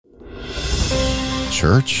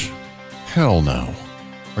Church? Hell no.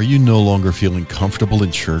 Are you no longer feeling comfortable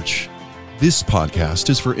in church? This podcast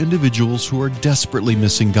is for individuals who are desperately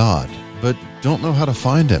missing God, but don't know how to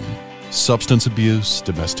find Him. Substance abuse,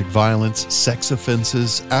 domestic violence, sex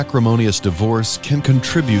offenses, acrimonious divorce can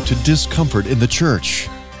contribute to discomfort in the church.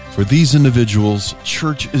 For these individuals,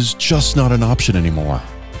 church is just not an option anymore.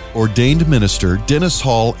 Ordained minister Dennis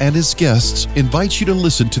Hall and his guests invite you to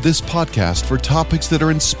listen to this podcast for topics that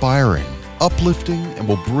are inspiring, uplifting, and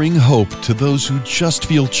will bring hope to those who just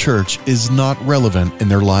feel church is not relevant in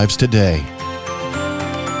their lives today.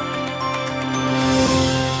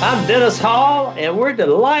 I'm Dennis Hall, and we're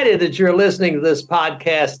delighted that you're listening to this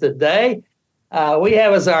podcast today. We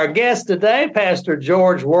have as our guest today Pastor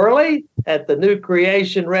George Worley at the New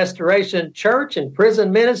Creation Restoration Church and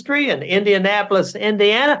Prison Ministry in Indianapolis,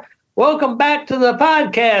 Indiana. Welcome back to the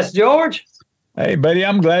podcast, George. Hey, buddy,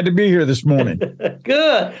 I'm glad to be here this morning.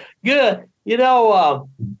 Good. You know,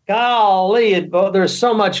 golly, there's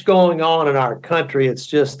so much going on in our country. It's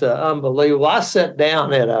just unbelievable. I sat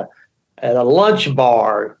down at a lunch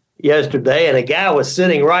bar yesterday, and a guy was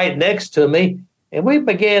sitting right next to me, and we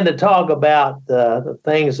began to talk about the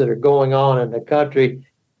things that are going on in the country.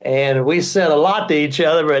 And we said a lot to each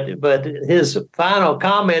other, but his final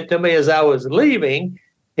comment to me as I was leaving,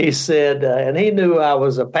 he said, and he knew I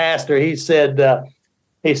was a pastor, he said,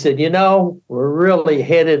 you know, we're really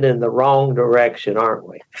headed in the wrong direction, aren't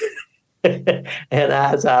we? And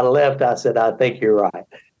as I left, I said, I think you're right.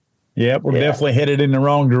 Yeah, we're definitely headed in the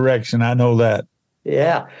wrong direction. I know that.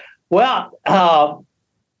 Yeah. Well, I'll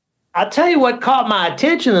tell you what caught my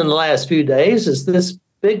attention in the last few days is this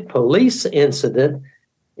big police incident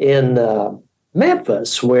in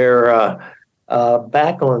Memphis, where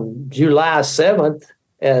back on July 7th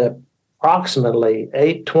at approximately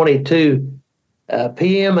 8:22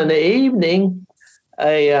 p.m. in the evening,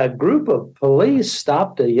 a group of police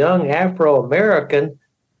stopped a young Afro-American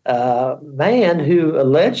man who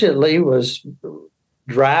allegedly was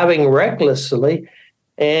driving recklessly.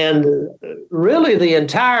 And really, the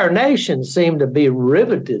entire nation seemed to be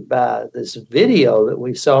riveted by this video that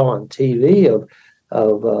we saw on TV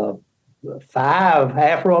of 5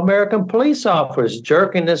 Afro-American police officers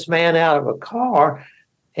jerking this man out of a car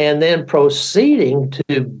and then proceeding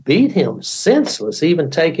to beat him senseless, even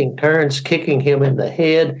taking turns kicking him in the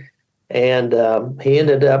head. And he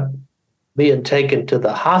ended up being taken to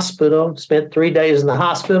the hospital, spent 3 days in the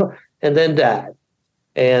hospital, and then died.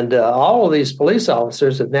 And all of these police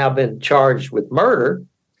officers have now been charged with murder.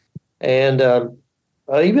 And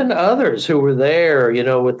even others who were there, you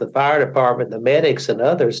know, with the fire department, the medics and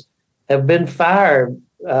others, have been fired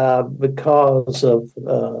because of,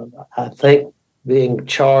 I think, being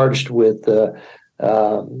charged with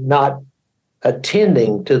not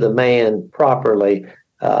attending to the man properly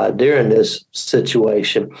during this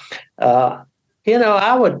situation. You know,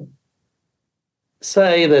 I would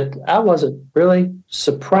say that I wasn't really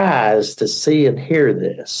surprised to see and hear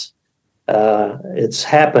this. It's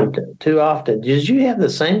happened too often. Did you have the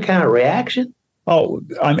same kind of reaction? Oh,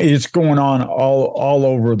 I mean, it's going on all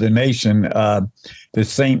over the nation. The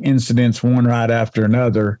same incidents, one right after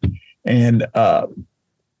another. And,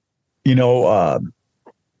 you know,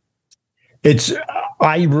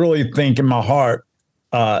 I really think in my heart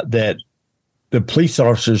that the police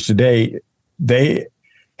officers today, they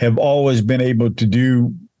have always been able to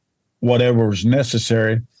do whatever was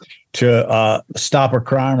necessary to stop a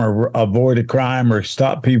crime or avoid a crime or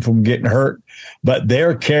stop people from getting hurt. But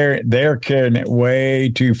they're carrying it way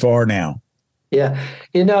too far now. Yeah.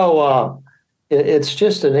 You know, it's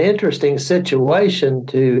just an interesting situation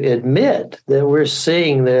to admit that we're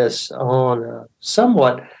seeing this on a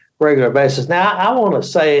somewhat regular basis. Now, I want to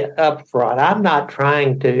say up front, I'm not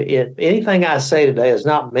trying to, anything I say today is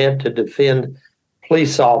not meant to defend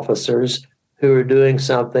police officers who are doing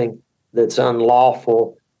something that's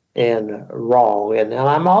unlawful and wrong. And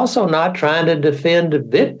I'm also not trying to defend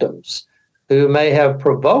victims who may have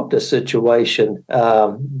provoked a situation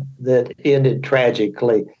that ended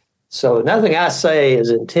tragically. So nothing I say is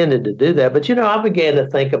intended to do that. But, you know, I began to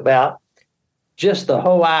think about just the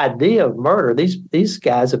whole idea of murder. These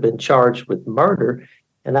guys have been charged with murder.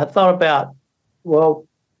 And I thought about, well,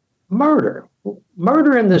 murder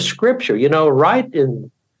in the scripture, you know, right in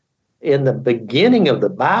the beginning of the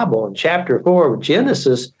Bible, in chapter 4 of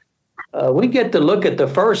Genesis, we get to look at the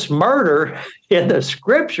first murder in the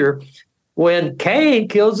scripture when Cain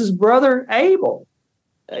kills his brother Abel.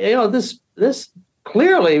 You know, this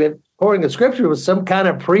clearly, according to scripture, was some kind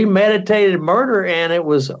of premeditated murder, and it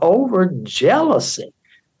was over jealousy.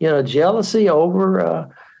 You know, jealousy over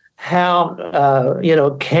how,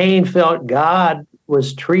 Cain felt God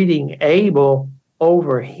was treating Abel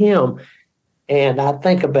over him. And I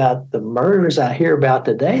think about the murders I hear about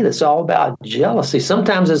today, that's all about jealousy.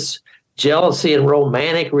 Sometimes it's jealousy in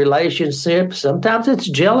romantic relationships. Sometimes it's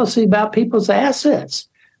jealousy about people's assets,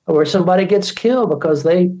 where somebody gets killed because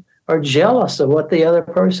they are jealous of what the other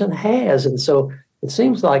person has. And so it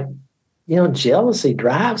seems like, jealousy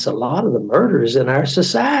drives a lot of the murders in our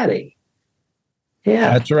society.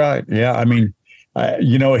 Yeah. That's right. Yeah. I mean,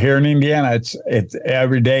 here in Indiana, it's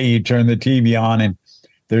every day you turn the TV on and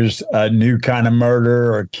there's a new kind of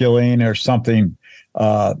murder or killing or something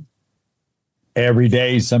every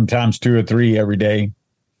day, sometimes 2 or 3 every day.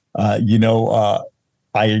 I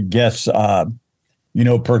guess,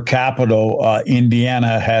 per capita,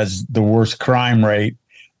 Indiana has the worst crime rate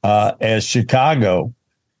as Chicago.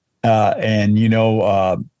 But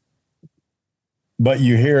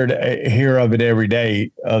you hear of it every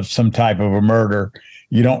day, of some type of a murder.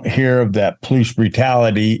 You don't hear of that police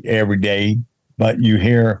brutality every day, but you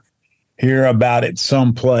hear about it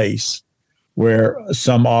someplace where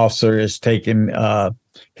some officer has taken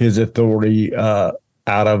his authority out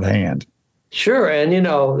of hand. Sure. And,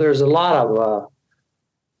 there's a lot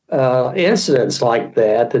of incidents like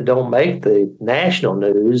that don't make the national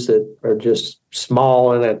news, that are just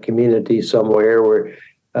small in a community somewhere where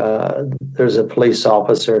there's a police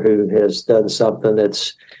officer who has done something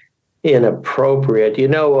that's inappropriate.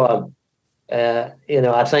 I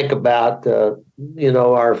think about,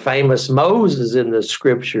 our famous Moses in the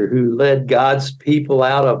scripture, who led God's people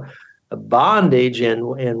out of bondage.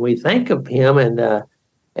 And we think of him. And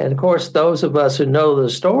of course, those of us who know the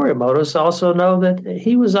story of Moses also know that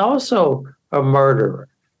he was also a murderer.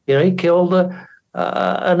 He killed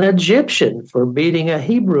an Egyptian for beating a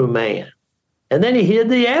Hebrew man. And then he hid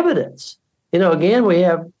the evidence. Again, we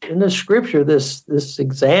have in the scripture this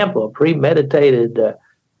example of premeditated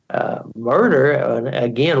murder. And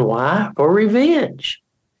again, why? For revenge.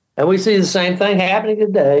 And we see the same thing happening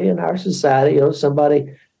today in our society.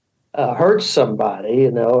 Somebody hurts somebody,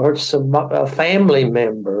 hurts a family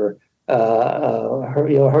member,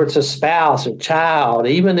 hurts a spouse or child.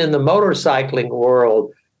 Even in the motorcycling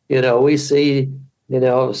world, we see,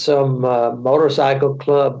 some motorcycle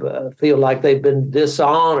club feel like they've been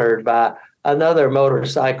dishonored by another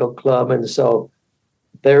motorcycle club. And so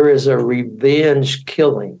there is a revenge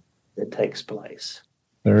killing that takes place.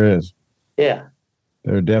 There is. Yeah.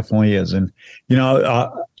 There definitely is. And,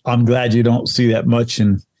 I'm glad you don't see that much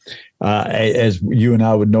in, as you and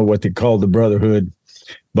I would know what they call the brotherhood.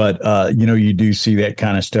 But, you do see that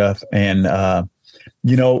kind of stuff. And, when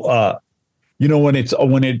it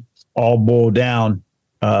all boiled down,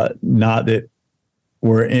 not that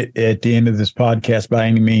we're at the end of this podcast by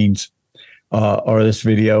any means, or this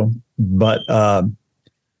video, but,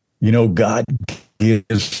 God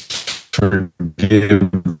gives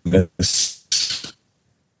forgiveness.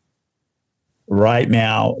 Right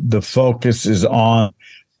now, the focus is on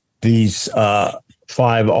these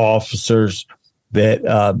 5 officers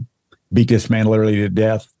that beat this man literally to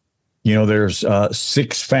death. There's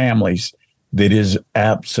 6 families that is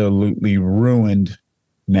absolutely ruined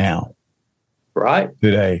now. Right.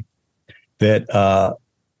 Today. That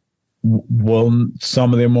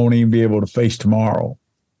some of them won't even be able to face tomorrow.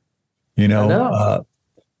 And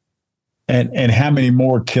how many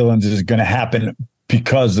more killings is going to happen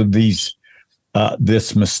because of this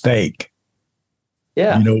mistake?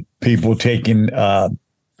 Yeah. People taking this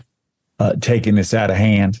out of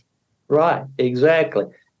hand. Right. Exactly.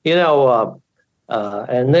 And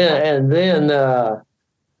then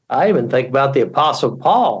I even think about the Apostle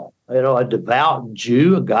Paul, a devout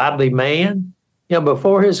Jew, a godly man.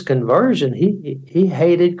 Before his conversion, he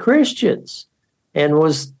hated Christians and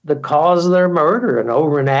was the cause of their murder. And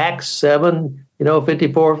over in Acts 7,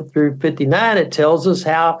 54 through 59, it tells us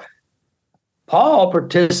how Paul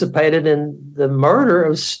participated in the murder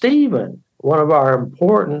of Stephen, one of our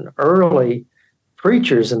important early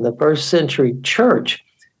preachers in the first century church.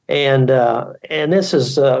 And this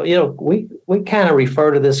is, we kind of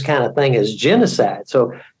refer to this kind of thing as genocide.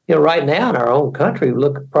 So, right now in our own country, we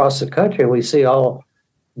look across the country and we see all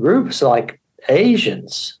groups like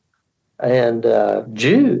Asians and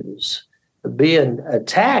Jews being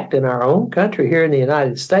attacked in our own country here in the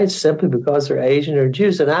United States simply because they're Asian or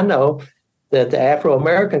Jews. And I know that the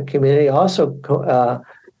Afro-American community also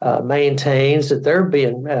maintains that they're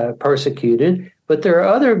being persecuted. But there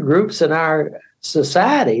are other groups in our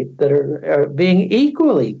society that are being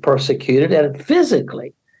equally persecuted and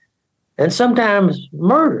physically and sometimes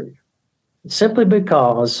murdered simply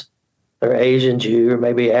because they're Asian, Jew, or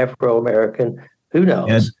maybe Afro-American, who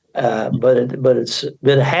knows? But it's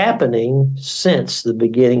been happening since the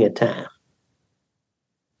beginning of time.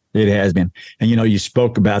 It has been. And, you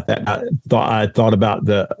spoke about that. I thought about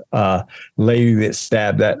the lady that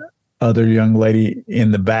stabbed that other young lady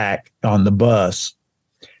in the back on the bus,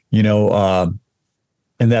 and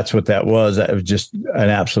that's what that was. That was just an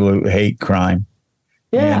absolute hate crime.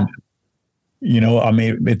 Yeah.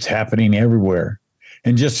 And, it's happening everywhere.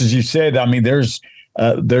 And just as you said,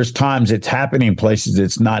 there's times it's happening in places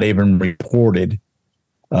it's not even reported.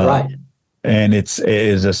 Right. And it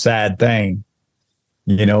is a sad thing,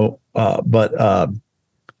 but I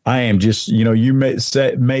am just, you made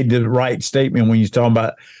the right statement when you're talking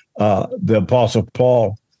about the Apostle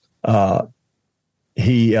Paul.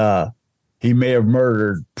 He may have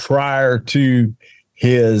murdered prior to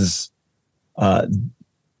his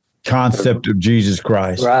concept of Jesus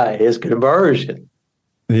Christ. Right. His conversion.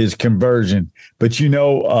 But,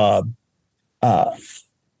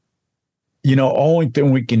 only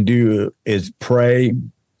thing we can do is pray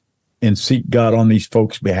and seek God on these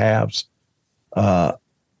folks' behalves. Through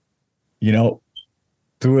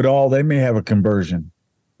it all, they may have a conversion.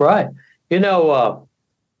 Right. Then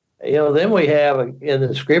we have in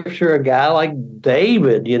the scripture a guy like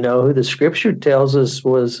David, who the scripture tells us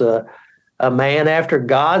was a man after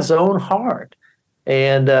God's own heart.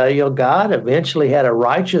 And, God eventually had a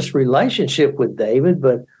righteous relationship with David.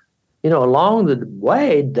 But, along the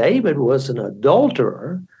way, David was an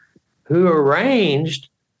adulterer who arranged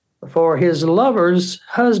for his lover's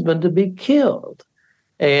husband to be killed.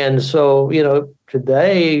 And so,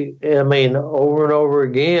 today, over and over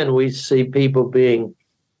again, we see people being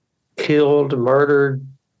killed, murdered,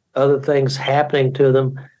 other things happening to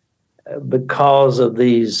them because of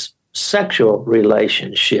these sexual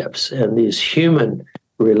relationships and these human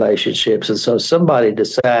relationships. And so somebody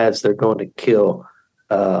decides they're going to kill,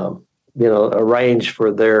 arrange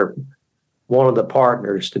for one of the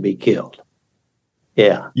partners to be killed.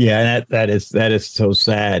 Yeah. Yeah. That is so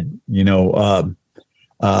sad.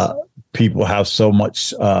 People have so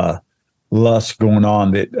much lust going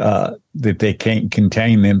on that they can't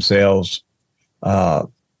contain themselves. And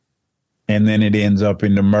then it ends up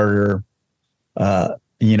in the murder, and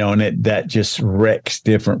that just wrecks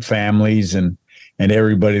different families and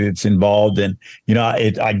everybody that's involved. And,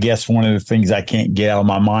 I guess one of the things I can't get out of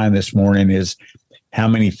my mind this morning is how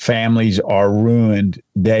many families are ruined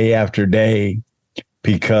day after day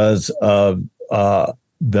because of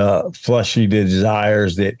the fleshy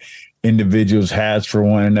desires that individuals has for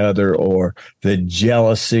one another, or the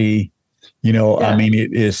jealousy.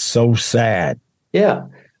 It is so sad. Yeah.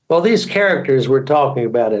 Well, these characters we're talking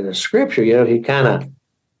about in the scripture, he kind of,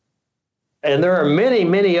 and there are many,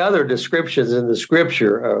 many other descriptions in the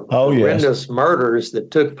scripture of horrendous murders that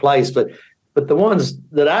took place. But the ones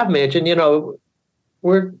that I've mentioned,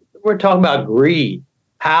 we're talking about greed,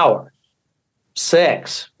 power,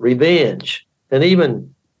 sex, revenge, and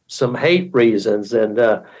even some hate reasons. And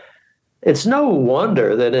it's no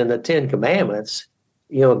wonder that in the Ten Commandments,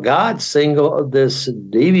 God singled this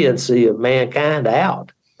deviancy of mankind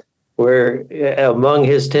out, where among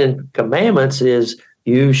his 10 commandments is,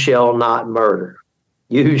 you shall not murder.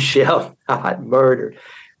 You shall not murder.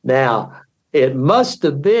 Now, it must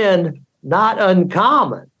have been not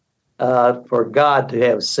uncommon for God to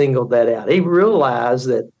have singled that out. He realized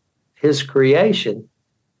that his creation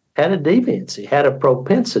had a deviancy, had a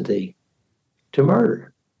propensity to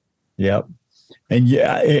murder. Yep. And you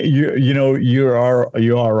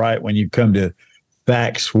are right when you come to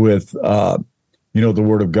facts with the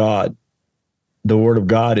Word of God. The Word of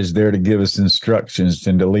God is there to give us instructions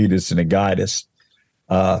and to lead us and to guide us.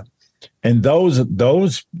 And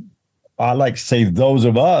those I like to say, those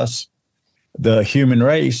of us, the human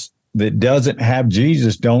race that doesn't have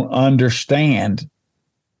Jesus, don't understand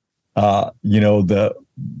the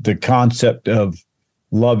concept of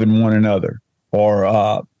loving one another,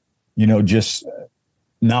 or just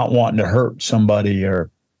not wanting to hurt somebody, or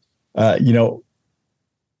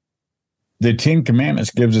the Ten Commandments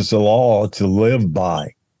gives us a law to live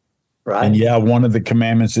by. Right. And one of the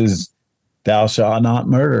commandments is thou shalt not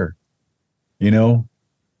murder.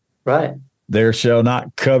 Right. There shall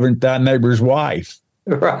not covet thy neighbor's wife.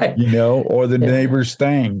 Right. Or the neighbor's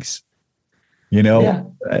things.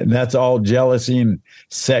 And that's all jealousy and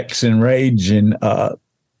sex and rage and a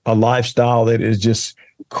lifestyle that is just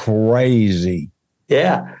crazy.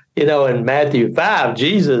 Yeah. In Matthew 5,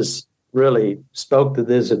 Jesus really spoke to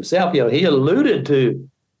this himself. He alluded to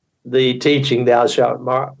the teaching, thou shalt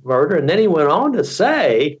murder. And then he went on to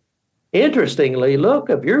say, interestingly, look,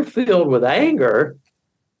 if you're filled with anger,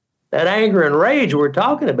 that anger and rage we're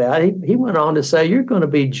talking about, he went on to say, you're going to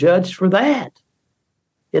be judged for that.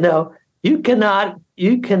 You cannot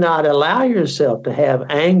allow yourself to have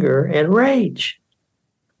anger and rage.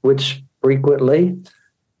 which frequently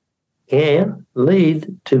can lead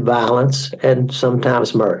to violence and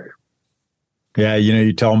sometimes murder. Yeah,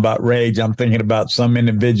 you're talking about rage. I'm thinking about some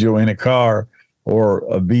individual in a car or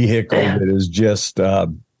a vehicle that is just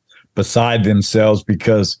beside themselves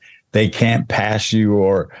because they can't pass you,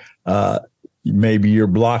 or maybe you're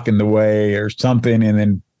blocking the way or something, and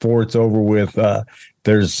then before it's over with,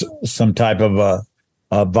 there's some type of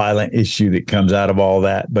a violent issue that comes out of all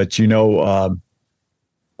that. But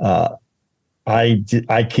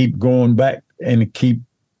I keep going back and keep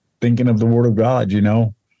thinking of the Word of God.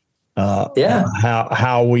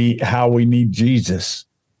 How we need Jesus.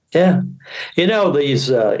 Yeah, these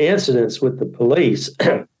incidents with the police.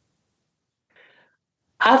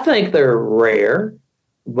 I think they're rare,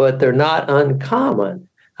 but they're not uncommon.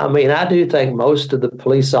 I mean, I do think most of the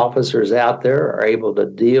police officers out there are able to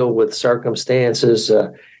deal with circumstances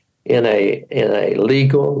in a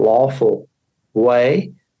legal, lawful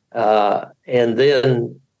way. And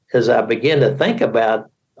then as I begin to think about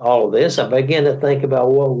all of this, I begin to think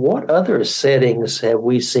about, well, what other settings have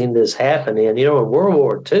we seen this happen in? In World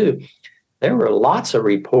War II, there were lots of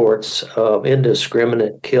reports of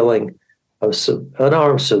indiscriminate killing of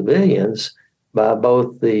unarmed civilians by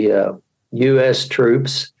both the U.S.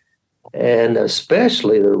 troops and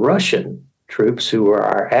especially the Russian troops who were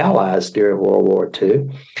our allies during World War II.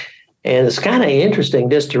 And it's kind of interesting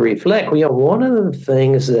just to reflect. One of the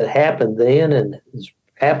things that happened then and is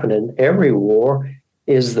happening every war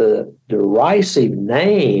is the derisive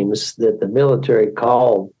names that the military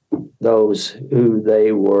called those who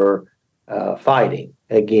they were fighting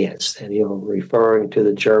against, and referring to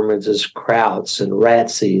the Germans as Krauts and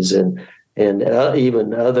Razzies and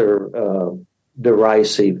even other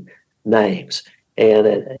derisive names.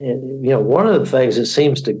 And one of the things that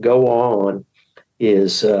seems to go on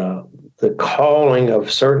is the calling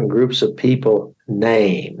of certain groups of people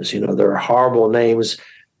names. There are horrible names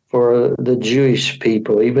for the Jewish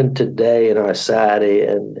people, even today in our society,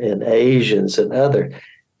 and Asians and other.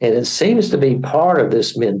 And it seems to be part of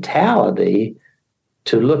this mentality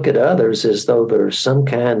to look at others as though they're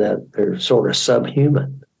they're sort of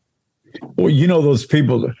subhuman. Well, those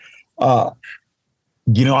people, I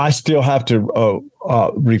still have to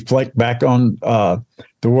reflect back on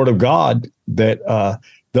the Word of God that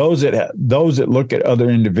those that look at other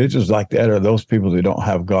individuals like that are those people that don't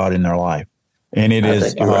have God in their life. And I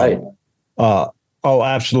think you're right. Oh,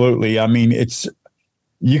 absolutely. I mean,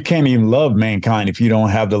 you can't even love mankind if you don't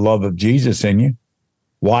have the love of Jesus in you.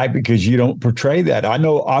 Why? Because you don't portray that.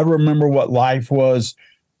 I remember what life was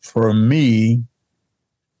for me.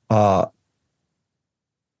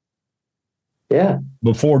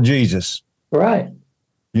 Before Jesus. Right.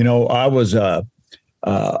 I was,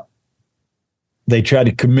 they tried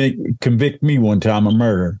to convict me one time of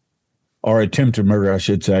murder, or attempted murder, I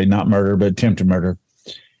should say, not murder, but attempted murder.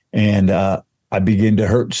 And I began to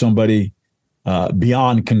hurt somebody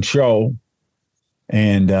beyond control.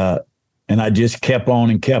 And I just kept on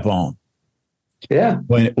and kept on. Yeah.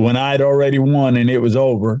 When I had already won and it was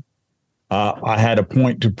over, I had a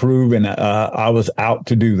point to prove, and I was out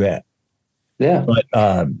to do that. Yeah. But,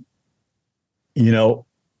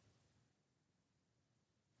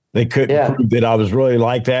 they couldn't prove that I was really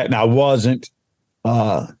like that. And I wasn't.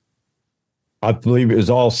 I believe it was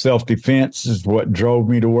all self-defense is what drove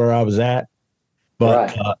me to where I was at.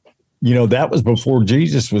 But, that was before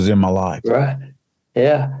Jesus was in my life. Right.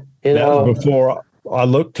 Yeah. That was before I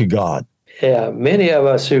looked to God. Yeah. Many of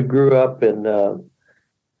us who grew up in,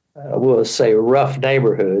 we'll say, rough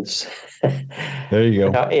neighborhoods. There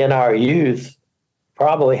you go. In our youth,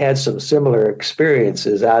 probably had some similar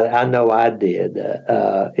experiences. I know I did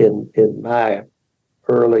in my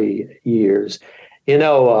early years.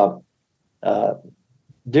 During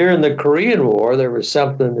the Korean War, there was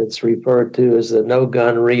something that's referred to as the No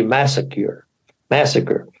Gun Ri massacre.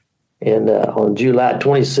 And on July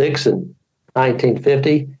 26, in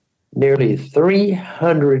 1950, nearly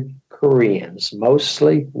 300 Koreans,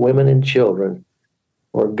 mostly women and children,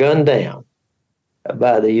 were gunned down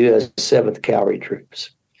by the U.S. 7th Cavalry troops.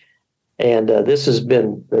 And there have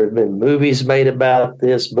been movies made about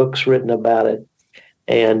this, books written about it.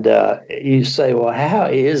 And you say, well, how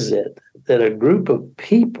is it that a group of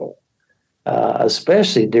people,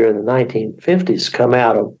 especially during the 1950s, come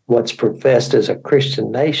out of what's professed as a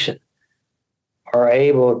Christian nation, are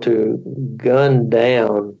able to gun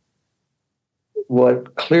down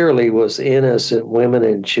what clearly was innocent women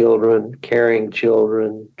and children, carrying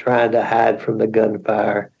children, trying to hide from the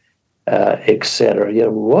gunfire, et cetera?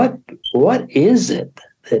 What is it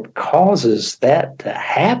that causes that to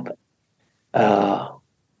happen?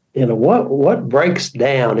 What breaks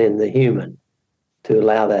down in the human to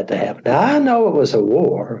allow that to happen. Now, I know it was a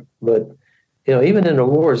war, but, even in a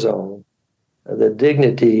war zone, the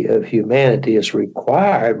dignity of humanity is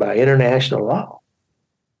required by international law.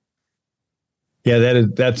 Yeah,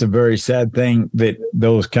 that's a very sad thing that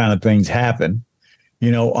those kind of things happen.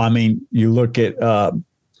 You look at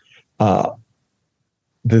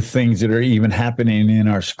the things that are even happening in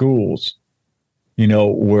our schools,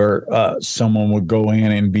 where someone would go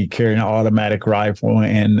in and be carrying an automatic rifle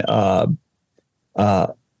and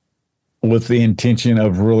with the intention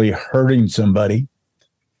of really hurting somebody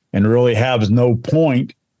and really has no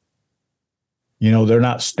point. They're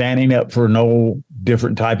not standing up for no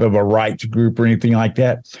different type of a rights group or anything like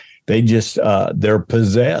that. They just, they're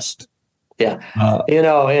possessed. Yeah. And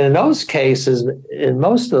in those cases, in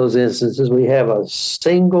most of those instances, we have a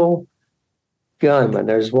single gunman.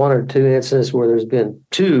 There's one or two instances where there's been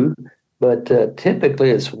two, but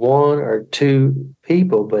typically it's one or two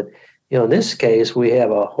people. But, in this case, we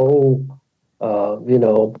have a whole, a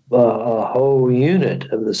whole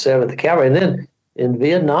unit of the 7th Cavalry. And then in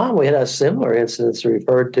Vietnam, we had a similar incident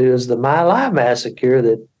referred to as the My Lai massacre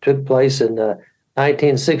that took place in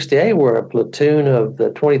 1968, where a platoon of the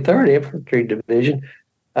 23rd Infantry Division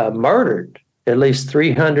murdered at least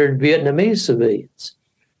 300 Vietnamese civilians.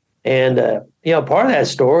 And, part of that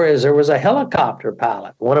story is there was a helicopter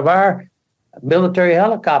pilot, one of our military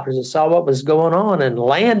helicopters, that saw what was going on and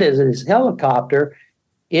landed his helicopter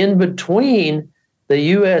in between the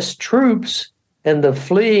U.S. troops and the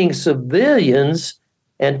fleeing civilians,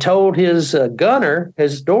 and told his gunner,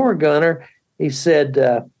 his door gunner, he said,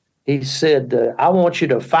 I want you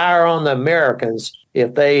to fire on the Americans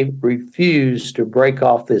if they refuse to break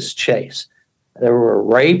off this chase. There were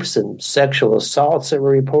rapes and sexual assaults that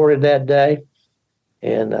were reported that day.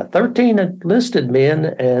 And 13 enlisted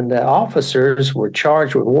men and officers were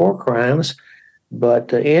charged with war crimes.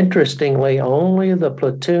 But interestingly, only the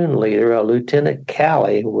platoon leader, Lieutenant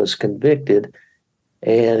Calley, was convicted.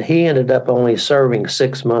 And he ended up only serving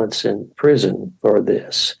 6 months in prison for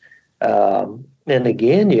this. And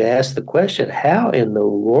again, you ask the question, how in the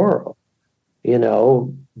world,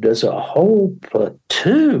 does a whole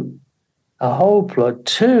platoon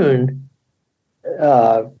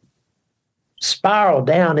spiral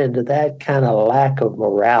down into that kind of lack of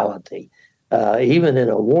morality? Even in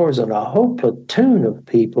a war zone, a whole platoon of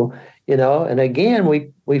people, and again,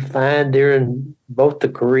 we find during both the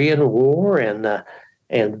Korean War and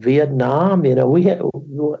Vietnam,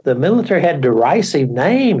 the military had derisive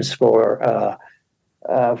names for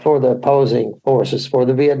the opposing forces. For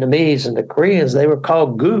the Vietnamese and the Koreans, they were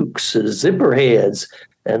called gooks, zipperheads,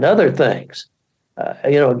 and other things.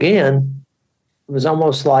 Again, it was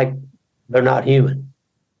almost like they're not human.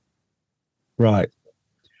 Right.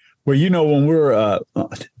 Well, when we're,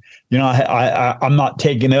 I'm not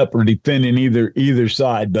taking up or defending either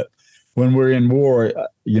side, but when we're in war,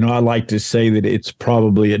 I like to say that it's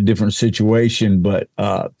probably a different situation, but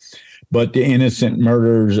the innocent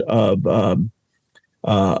murders of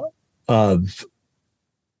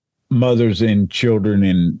mothers and children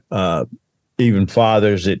and even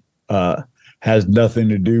fathers, it has nothing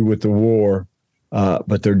to do with the war,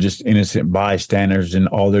 but they're just innocent bystanders, and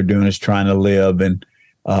all they're doing is trying to live and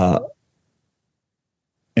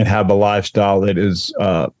have a lifestyle that is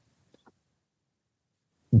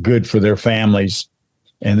good for their families.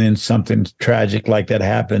 And then something tragic like that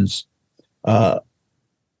happens. I'd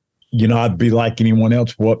be like anyone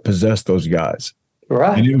else. What possessed those guys?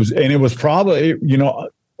 Right. And it was probably,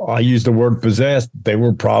 I use the word possessed. They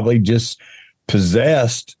were probably just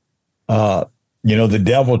possessed. The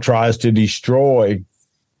devil tries to destroy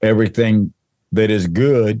everything that is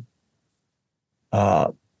good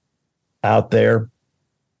out there,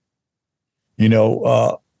 and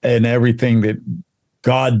everything that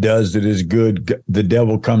God does that is good, the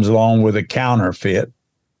devil comes along with a counterfeit.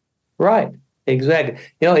 Right, exactly.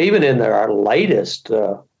 Even in our latest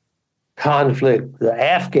conflict, the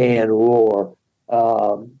Afghan war,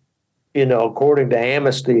 according to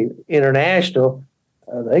Amnesty International,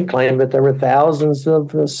 they claim that there were thousands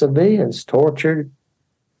of civilians tortured,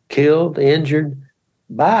 killed, injured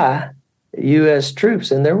by U.S. troops.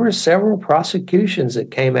 And there were several prosecutions that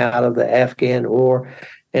came out of the Afghan war.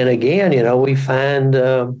 And again, we find,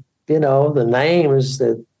 the names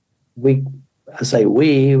that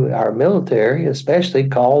our military especially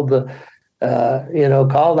called the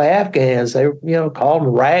Afghans. They, called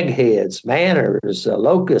them ragheads, manners,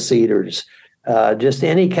 locust eaters, just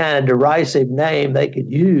any kind of derisive name they could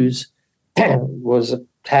use was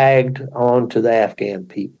tagged onto the Afghan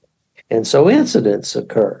people. And so incidents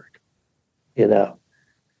occurred, And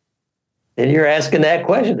And you're asking that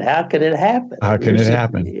question: how could it happen? How can it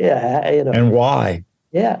happen? Yeah, and why?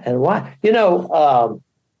 Yeah, and why?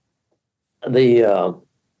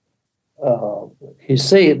 You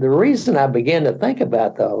see, the reason I began to think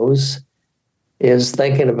about those is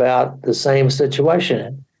thinking about the same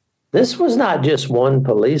situation. This was not just one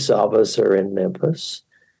police officer in Memphis.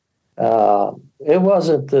 It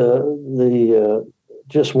wasn't the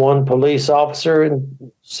just one police officer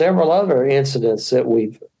and several other incidents that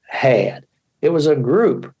we've had. It was a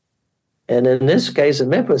group. And in this case in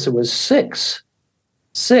Memphis, it was six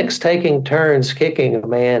taking turns kicking a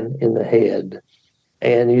man in the head.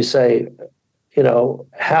 And you say,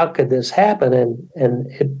 how could this happen? And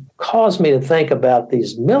it caused me to think about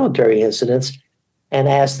these military incidents and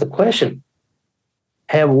ask the question,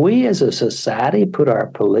 have we as a society put our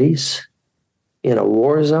police in a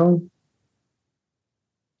war zone?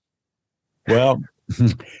 Well,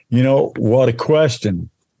 what a question.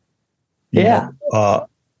 Yeah.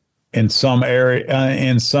 In some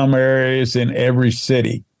areas in every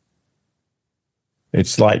city,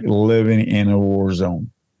 it's like living in a war zone.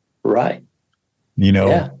 Right.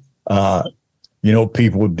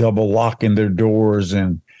 People double locking their doors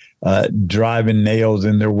and driving nails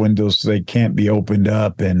in their windows so they can't be opened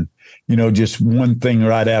up, and just one thing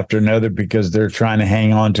right after another because they're trying to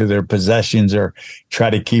hang on to their possessions or try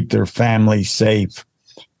to keep their family safe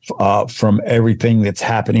from everything that's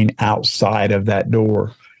happening outside of that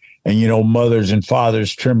door. And mothers and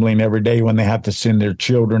fathers trembling every day when they have to send their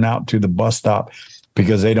children out to the bus stop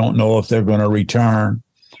because they don't know if they're going to return,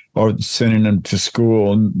 or sending them to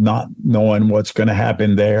school and not knowing what's going to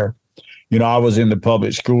happen there. I was in the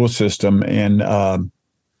public school system, and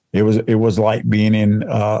it was like being in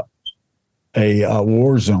a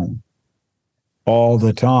war zone all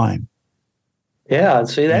the time. Yeah,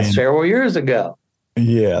 see, that's several years ago.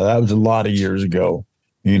 Yeah, that was a lot of years ago.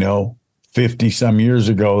 50 some years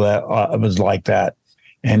ago, that it was like that,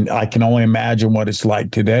 and I can only imagine what it's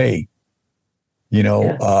like today.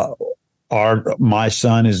 My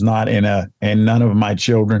son is not and none of my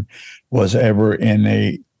children was ever in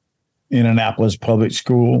a Indianapolis public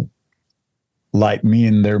school like me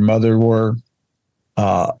and their mother were.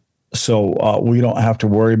 So we don't have to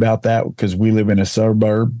worry about that because we live in a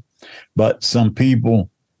suburb. But some people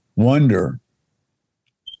wonder,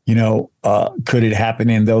 could it happen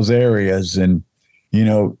in those areas? And,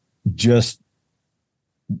 just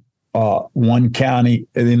one county,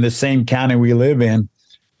 in the same county we live in,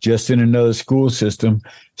 just in another school system,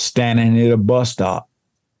 standing at a bus stop,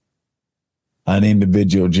 an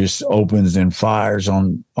individual just opens and fires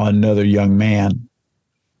on another young man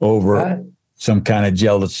over some kind of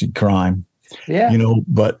jealousy crime. Yeah.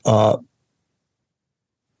 But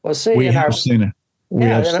we have seen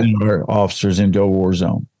our officers into a war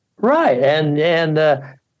zone. Right. And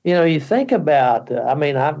you think about,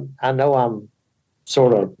 I know I'm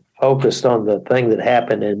sort of focused on the thing that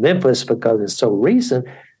happened in Memphis because it's so recent,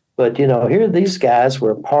 but, here these guys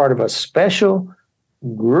were part of a special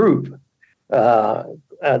group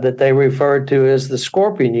that they referred to as the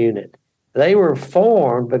Scorpion Unit. They were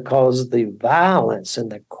formed because the violence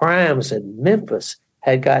and the crimes in Memphis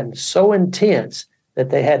had gotten so intense that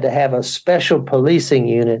they had to have a special policing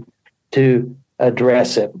unit to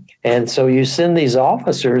address it. And so you send these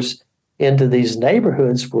officers into these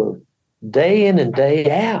neighborhoods where day in and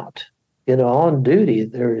day out, on duty,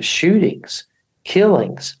 there are shootings,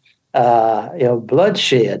 killings,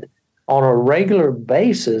 bloodshed on a regular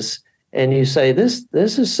basis. And you say, this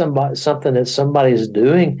is something that somebody's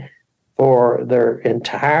doing for their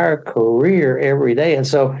entire career every day. And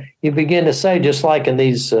so you begin to say, just like in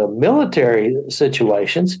these military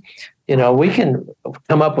situations, we can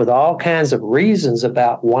come up with all kinds of reasons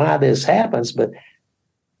about why this happens, but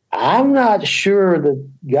I'm not sure that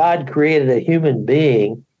God created a human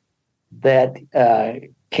being that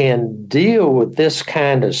can deal with this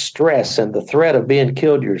kind of stress and the threat of being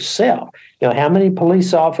killed yourself. How many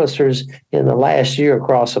police officers in the last year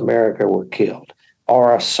across America were killed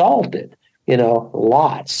or assaulted?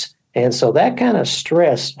 Lots. And so that kind of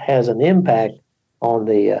stress has an impact on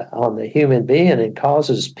the human being and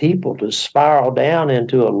causes people to spiral down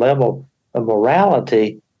into a level of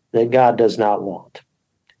morality that God does not want.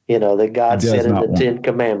 That God said in the Ten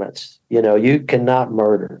Commandments, you cannot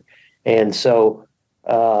murder. And so,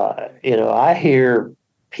 I hear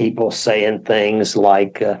people saying things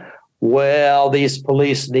like, these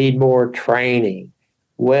police need more training.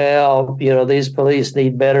 These police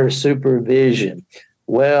need better supervision.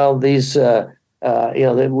 That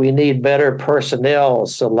we need better personnel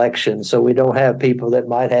selection so we don't have people that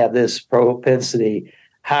might have this propensity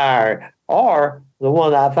higher. Or the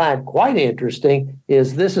one I find quite interesting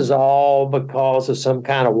is this is all because of some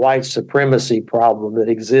kind of white supremacy problem that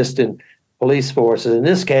exists in police forces. In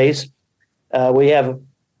this case, we have,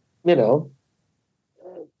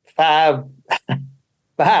 five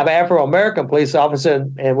Afro-American police officers,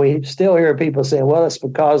 and we still hear people saying, well, it's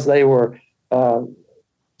because they were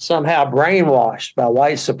somehow brainwashed by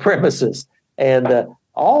white supremacists. And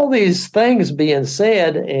all these things being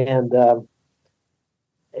said,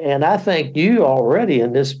 and I think you already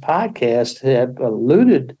in this podcast have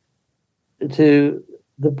alluded to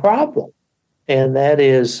the problem. And that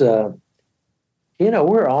is,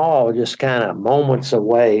 we're all just kind of moments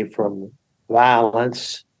away from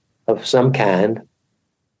violence of some kind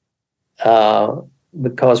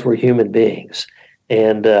because we're human beings.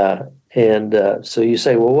 And so you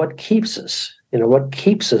say, well, what keeps us? What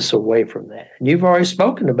keeps us away from that? And you've already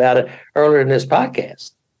spoken about it earlier in this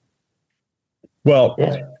podcast. Well,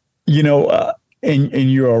 and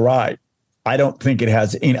you're right. I don't think it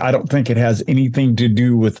has anything to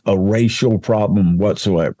do with a racial problem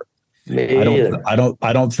whatsoever. I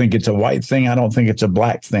don't think it's a white thing. I don't think it's a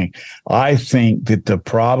black thing. I think that the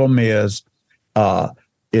problem is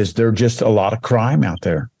there just a lot of crime out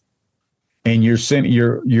there, and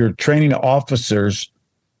you're training officers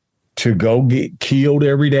to go get killed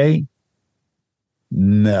every day.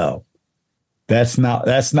 No. That's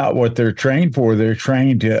not what they're trained for. They're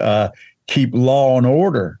trained to keep law and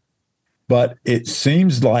order. But it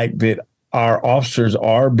seems like that our officers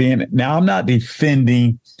are being. Now, I'm not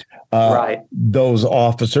defending those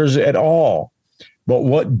officers at all. But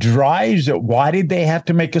what drives it? Why did they have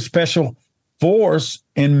to make a special force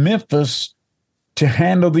in Memphis to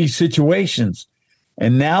handle these situations?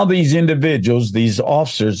 And now these individuals, these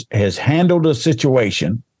officers, has handled a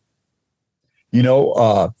situation.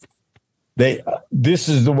 This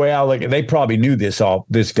is the way I look at it. They probably knew this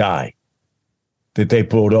guy that they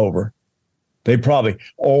pulled over. They probably,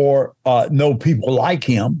 or know people like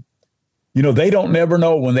him. They don't never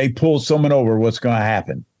know when they pull someone over what's going to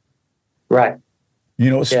happen. Right.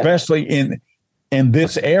 Especially in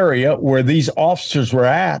this area where these officers were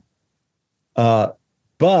at.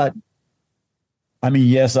 But, I mean,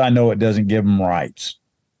 yes, I know it doesn't give them rights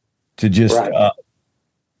to just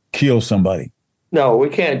kill somebody. No, we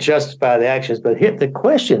can't justify the actions, but the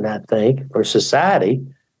question, I think, for society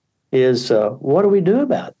is what do we do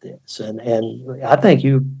about this? And I think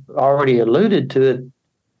you already alluded to it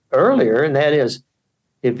earlier, and that is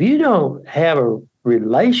if you don't have a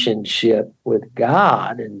relationship with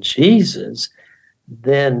God and Jesus,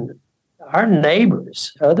 then our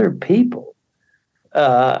neighbors, other people,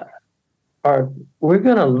 we're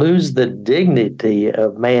going to lose the dignity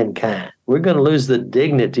of mankind. We're going to lose the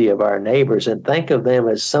dignity of our neighbors and think of them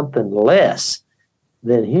as something less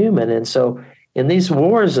than human. And so in these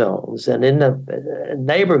war zones and in the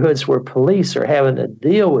neighborhoods where police are having to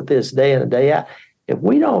deal with this day in and day out, if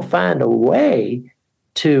we don't find a way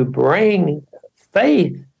to bring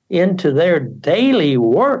faith into their daily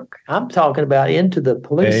work, I'm talking about into the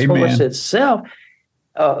police force itself,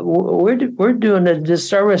 we're doing a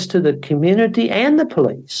disservice to the community and the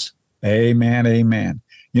police. Amen. Amen.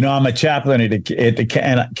 I'm a chaplain at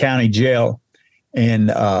the county jail, and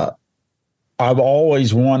I've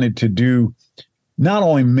always wanted to do not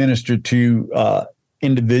only minister to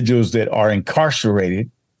individuals that are incarcerated,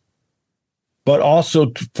 but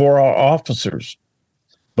also for our officers.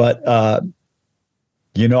 But I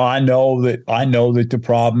know that the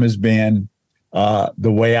problem has been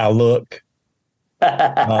the way I look.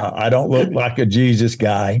 I don't look like a Jesus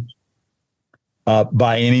guy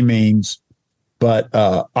by any means, but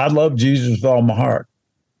I love Jesus with all my heart.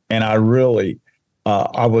 And I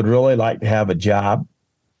would really like to have a job.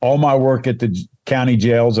 All my work at the county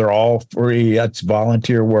jails are all free. That's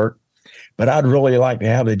volunteer work. But I'd really like to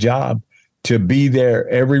have a job to be there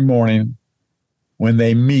every morning when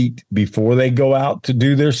they meet before they go out to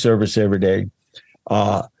do their service every day,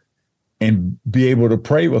 and be able to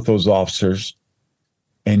pray with those officers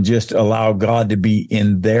and just allow God to be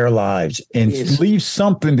in their lives and leave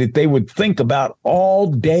something that they would think about all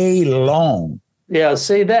day long. Yeah,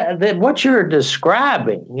 see, that what you're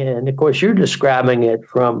describing, and of course you're describing it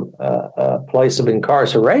from a place of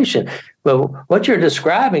incarceration, but what you're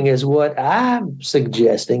describing is what I'm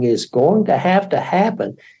suggesting is going to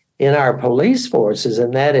happen in our police forces,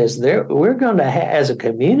 and that is we're going to, as a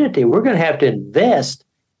community, we're going to have to invest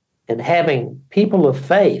in having people of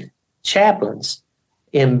faith, chaplains,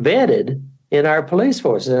 embedded in our police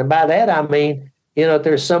forces. And by that, I mean, if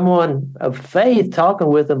there's someone of faith talking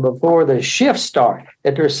with them before the shift start,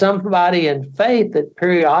 that there's somebody in faith that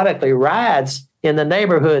periodically rides in the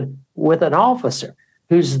neighborhood with an officer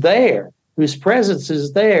who's there, whose presence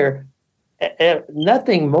is there,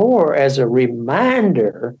 nothing more as a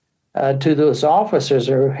reminder to those officers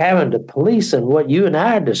who are having to police in what you and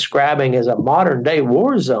I are describing as a modern day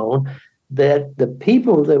war zone, that the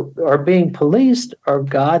people that are being policed are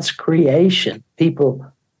God's creation, people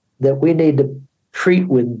that we need to treat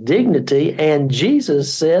with dignity, and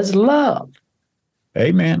Jesus says love.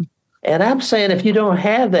 Amen. And I'm saying if you don't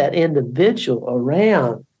have that individual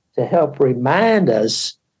around to help remind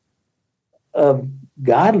us of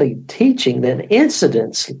godly teaching, then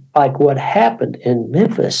incidents like what happened in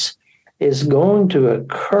Memphis is going to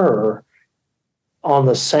occur on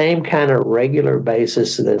the same kind of regular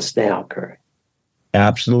basis that's now occurring.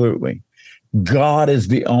 Absolutely. God is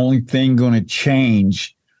the only thing going to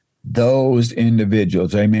change those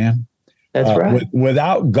individuals. Amen. That's right.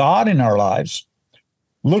 Without God in our lives,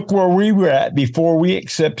 look where we were at before we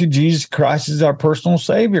accepted Jesus Christ as our personal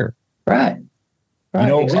Savior. Right.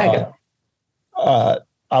 Exactly.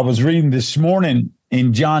 I was reading this morning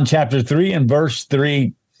in John chapter 3 and verse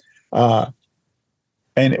 3, and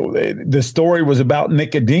the story was about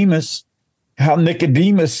Nicodemus, how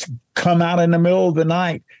Nicodemus come out in the middle of the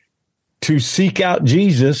night to seek out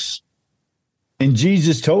Jesus. And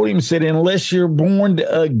Jesus told him, said, unless you're born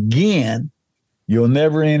again, you'll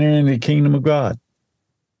never enter into the kingdom of God.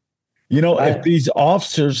 If these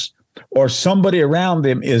officers or somebody around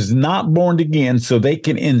them is not born again so they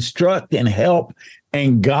can instruct and help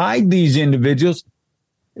and guide these individuals,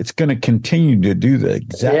 it's going to continue to do the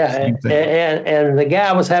exact same thing. And the guy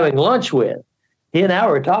I was having lunch with, he and I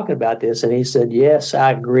were talking about this, and he said, yes,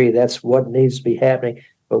 I agree. That's what needs to be happening,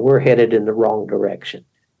 but we're headed in the wrong direction.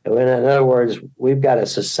 In other words, we've got a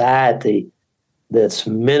society that's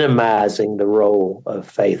minimizing the role of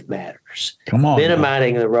faith matters. Come on,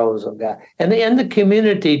 minimizing the roles of God. And in the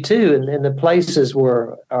community, too, and in the places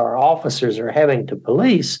where our officers are having to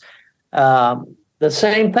police, the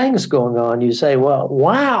same thing's going on. You say, well,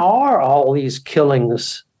 why are all these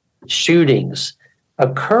killings, shootings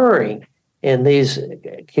occurring in these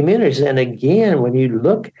communities? And again, when you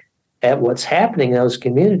look at what's happening in those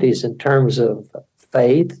communities in terms of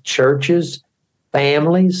faith, churches,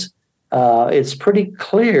 families, it's pretty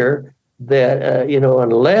clear that,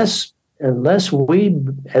 unless we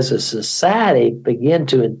as a society begin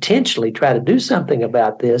to intentionally try to do something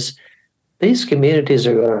about this, these communities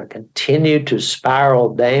are going to continue to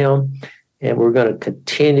spiral down, and we're going to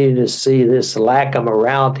continue to see this lack of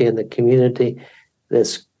morality in the community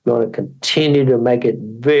that's going to continue to make it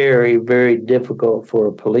very, very difficult for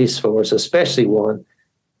a police force, especially one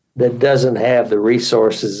that doesn't have the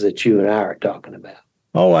resources that you and I are talking about.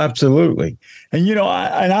 Oh, absolutely. And,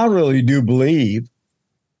 I really do believe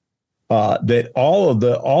that all of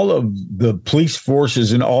the police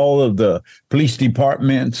forces and all of the police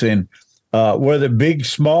departments, and whether big,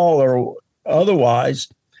 small, or otherwise,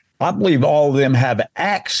 I believe all of them have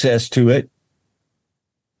access to it.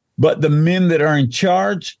 But the men that are in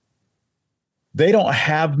charge, they don't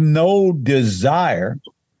have no desire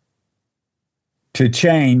to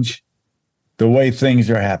change the way things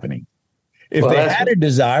are happening. If they had a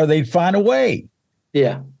desire, they'd find a way.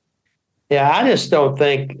 Yeah. Yeah, I just don't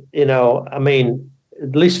think,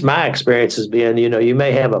 at least my experience has been, you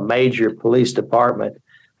may have a major police department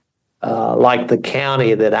like the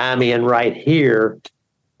county that I'm in right here,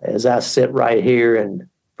 as I sit right here in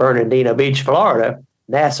Fernandina Beach, Florida,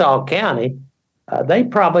 Nassau County. They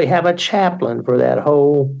probably have a chaplain for that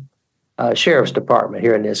whole sheriff's department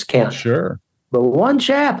here in this county. Sure. But one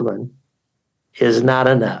chaplain is not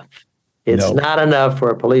enough. It's not enough for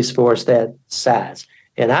a police force that size.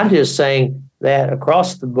 And I'm just saying that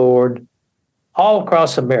across the board, all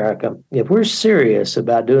across America, if we're serious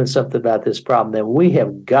about doing something about this problem, then we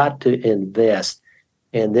have got to invest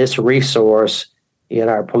in this resource in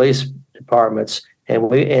our police departments,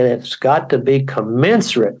 and it's got to be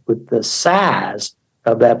commensurate with the size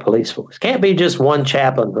of that police force. Can't be just one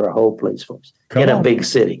chaplain for a whole police force in a big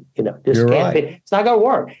city. Just can't be. It's not going to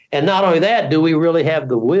work. And not only that, do we really have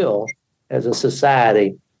the will as a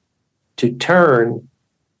society to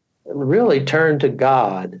really turn to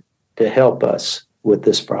God to help us with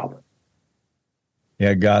this problem?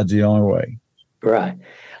 Yeah, God's the only way. Right.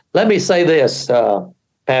 Let me say this,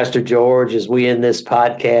 Pastor George, as we end this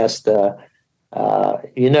podcast,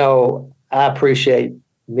 I appreciate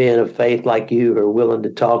men of faith like you who are willing to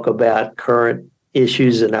talk about current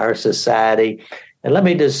issues in our society. And let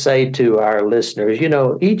me just say to our listeners,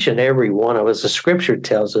 each and every one of us, the scripture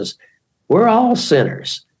tells us, we're all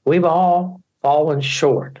sinners. We've all fallen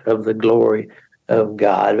short of the glory of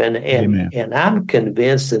God. And I'm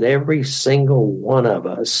convinced that every single one of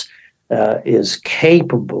us is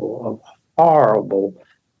capable of horrible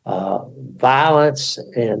violence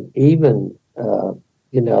and even,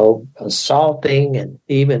 assaulting and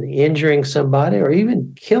even injuring somebody or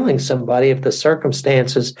even killing somebody if the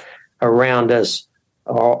circumstances around us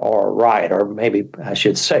are right, or maybe I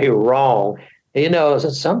should say wrong.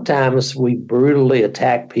 Sometimes we brutally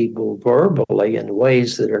attack people verbally in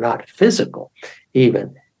ways that are not physical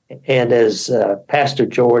even. And as Pastor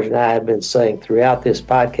George and I have been saying throughout this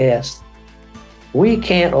podcast, we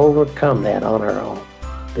can't overcome that on our own.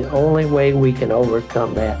 The only way we can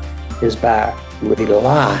overcome that is by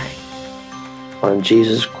relying on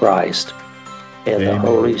Jesus Christ and the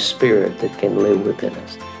Holy Spirit that can live within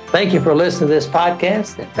us. Thank you for listening to this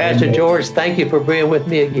podcast. And Pastor George, thank you for being with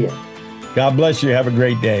me again. God bless you. Have a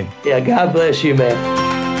great day. Yeah, God bless you, man.